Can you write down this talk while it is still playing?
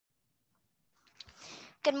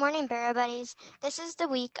Good morning, Barrow Buddies. This is the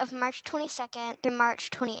week of March 22nd through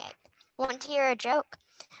March 28th. Want to hear a joke?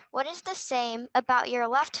 What is the same about your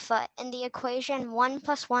left foot in the equation 1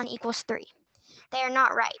 + 1 = 3? They are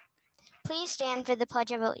not right. Please stand for the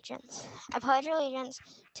Pledge of Allegiance. I pledge allegiance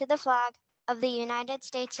to the flag of the United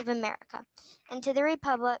States of America and to the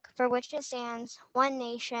republic for which it stands, one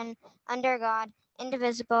nation, under God,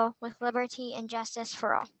 indivisible, with liberty and justice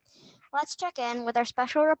for all. Let's check in with our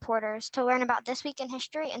special reporters to learn about this week in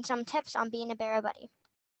history and some tips on being a Barrow Buddy.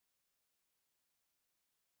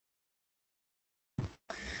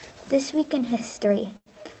 This week in history.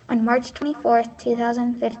 On March 24,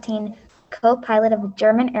 2015, co-pilot of a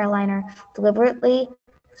German airliner deliberately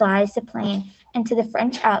flies the plane into the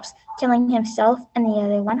French Alps, killing himself and the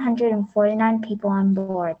other 149 people on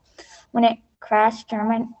board. When it crashed,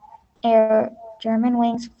 Germanwings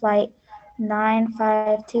Flight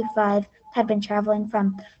 9525 had been traveling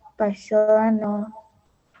from Barcelona,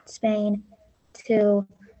 Spain to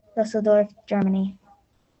Düsseldorf, Germany.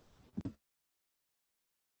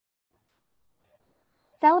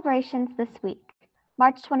 Celebrations this week.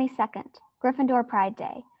 March 22nd, Gryffindor Pride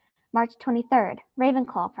Day. March 23rd,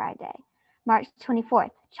 Ravenclaw Pride Day. March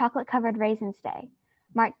 24th, Chocolate-Covered Raisins Day.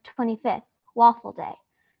 March 25th, Waffle Day.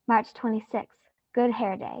 March 26th, Good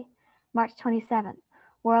Hair Day. March 27th,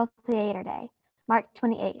 World Theater Day. March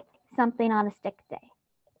 28th, Something on a Stick Day.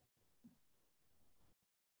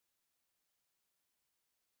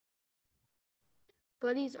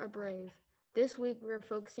 Buddies are brave. This week we're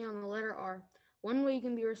focusing on the letter R. One way you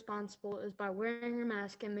can be responsible is by wearing your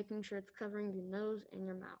mask and making sure it's covering your nose and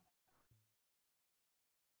your mouth.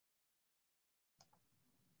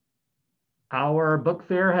 Our book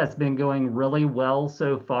fair has been going really well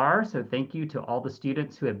so far, so thank you to all the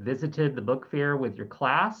students who have visited the book fair with your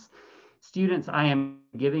class. Students, I am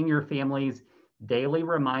giving your families daily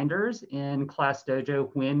reminders in Class Dojo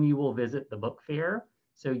when you will visit the book fair.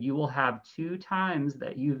 So you will have 2 times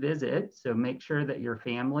that you visit, so make sure that your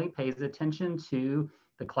family pays attention to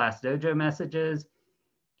the Class Dojo messages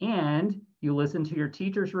and you listen to your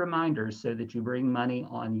teacher's reminders so that you bring money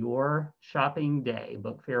on your shopping day.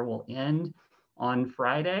 Book fair will end on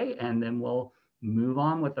Friday, and then we'll move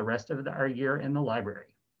on with the rest of our year in the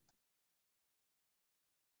library.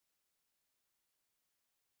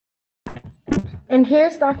 And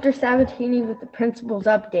here's Dr. Sabatini with the principal's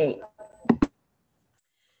update.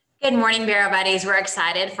 Good morning, Barrow Buddies. We're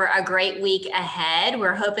excited for a great week ahead.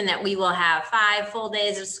 We're hoping that we will have 5 full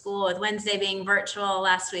days of school, with Wednesday being virtual.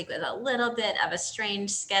 Last week was a little bit of a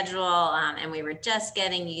strange schedule, and we were just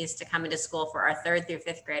getting used to coming to school for our 3rd through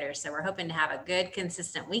 5th graders. So we're hoping to have a good,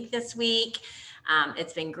 consistent week this week.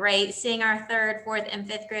 It's been great seeing our 3rd, 4th, and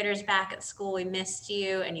 5th graders back at school. We missed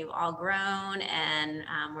you, and you've all grown, and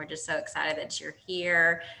we're just so excited that you're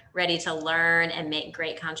here, ready to learn and make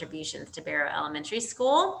great contributions to Barrow Elementary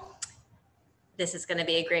School. This is going to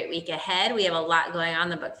be a great week ahead. We have a lot going on.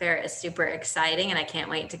 The book fair is super exciting, and I can't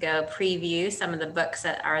wait to go preview some of the books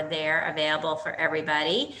that are there available for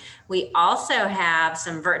everybody. We also have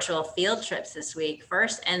some virtual field trips this week.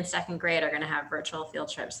 1st and 2nd grade are going to have virtual field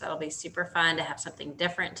trips. That'll be super fun to have something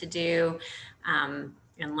different to do and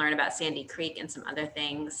learn about Sandy Creek and some other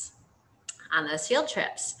things on those field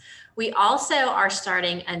trips. We also are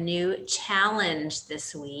starting a new challenge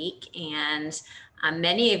this week, and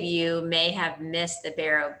many of you may have missed the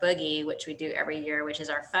Barrow Boogie, which we do every year, which is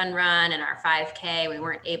our fun run and our 5K. We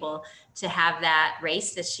weren't able to have that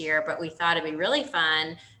race this year, but we thought it'd be really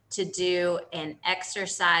fun to do an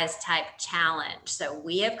exercise type challenge. So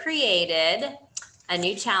we have created a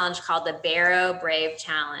new challenge called the Barrow Brave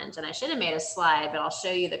Challenge. And I should have made a slide, but I'll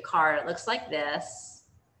show you the card. It looks like this.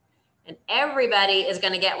 And everybody is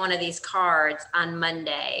going to get one of these cards on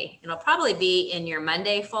Monday. It'll probably be in your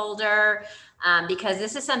Monday folder. Because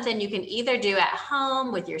this is something you can either do at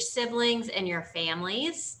home with your siblings and your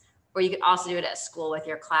families, or you can also do it at school with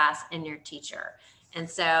your class and your teacher. And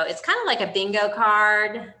so it's kind of like a bingo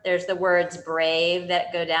card. There's the words brave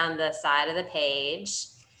that go down the side of the page.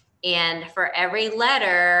 And for every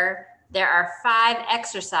letter, there are 5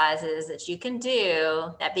 exercises that you can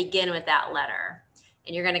do that begin with that letter.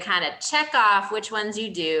 And you're going to kind of check off which ones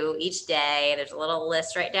you do each day. There's a little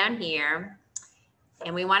list right down here.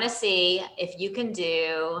 And we want to see if you can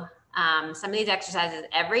do some of these exercises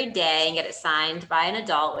every day and get it signed by an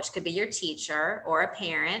adult, which could be your teacher or a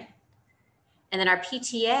parent. And then our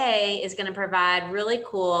PTA is going to provide really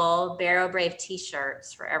cool Barrow Brave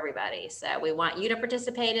t-shirts for everybody. So we want you to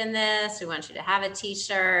participate in this. We want you to have a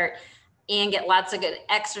t-shirt and get lots of good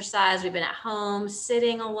exercise. We've been at home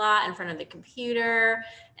sitting a lot in front of the computer.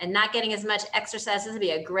 and not getting as much exercise, this would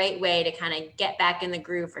be a great way to kind of get back in the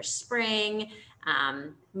groove for spring,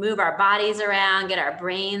 move our bodies around, get our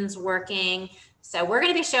brains working. So we're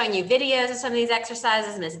going to be showing you videos of some of these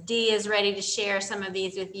exercises. Miss D is ready to share some of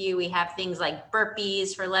these with you. We have things like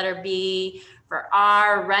burpees for letter B, for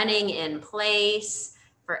R, running in place.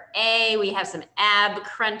 For A, we have some ab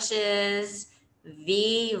crunches,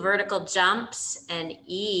 V, vertical jumps, and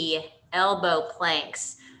E, elbow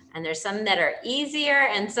planks. And there's some that are easier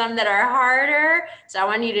and some that are harder. So I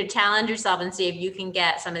want you to challenge yourself and see if you can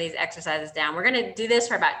get some of these exercises down. We're going to do this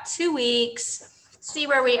for about 2 weeks, see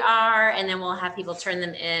where we are, and then we'll have people turn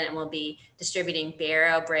them in, and we'll be distributing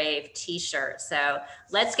Barrow Brave t-shirts. So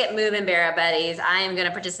let's get moving, Barrow buddies. I am going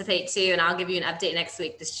to participate too, and I'll give you an update next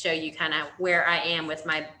week to show you kind of where I am with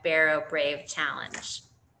my Barrow Brave challenge.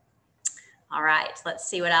 All right, let's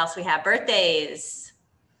see what else we have. Birthdays.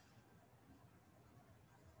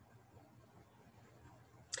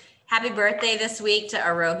 Happy birthday this week to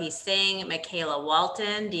Arohi Singh, Michaela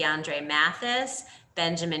Walton, DeAndre Mathis,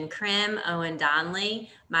 Benjamin Krim, Owen Donley,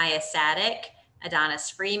 Maya Sadek, Adonis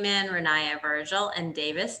Freeman, Renaya Virgil, and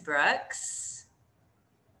Davis Brooks.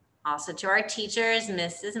 Also to our teachers,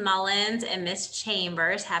 Mrs. Mullins and Miss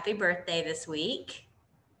Chambers, happy birthday this week.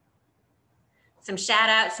 Some shout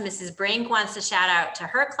outs. Mrs. Brink wants to shout out to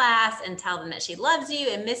her class and tell them that she loves you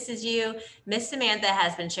and misses you. Miss Samantha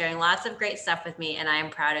has been sharing lots of great stuff with me, and I am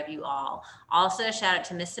proud of you all. Also, a shout out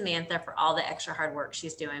to Miss Samantha for all the extra hard work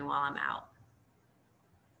she's doing while I'm out.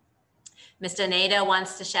 Ms. Donata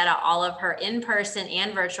wants to shout out all of her in-person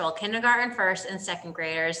and virtual kindergarten, first and second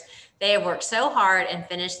graders. They have worked so hard and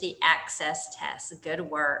finished the access test. Good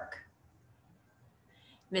work.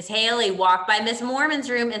 Miss Haley walked by Miss Mormon's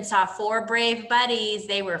room and saw 4 brave buddies.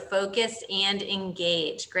 They were focused and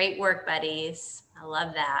engaged. Great work, buddies. I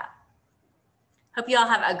love that. Hope you all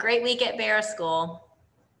have a great week at Barrow School.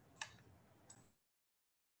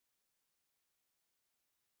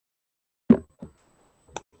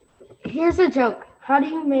 Here's a joke. How do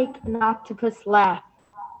you make an octopus laugh?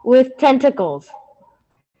 With tentacles.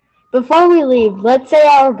 Before we leave, let's say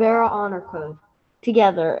our Barrow honor code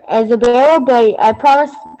together. As a Barrow buddy, I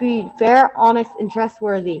promise to be fair, honest, and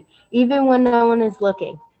trustworthy, even when no one is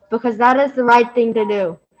looking, because that is the right thing to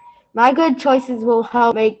do. My good choices will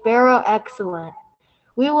help make Barrow excellent.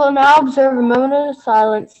 We will now observe a moment of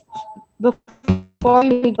silence before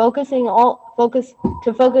we focus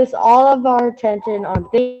all of our attention on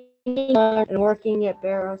thinking and working at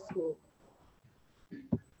Barrow School.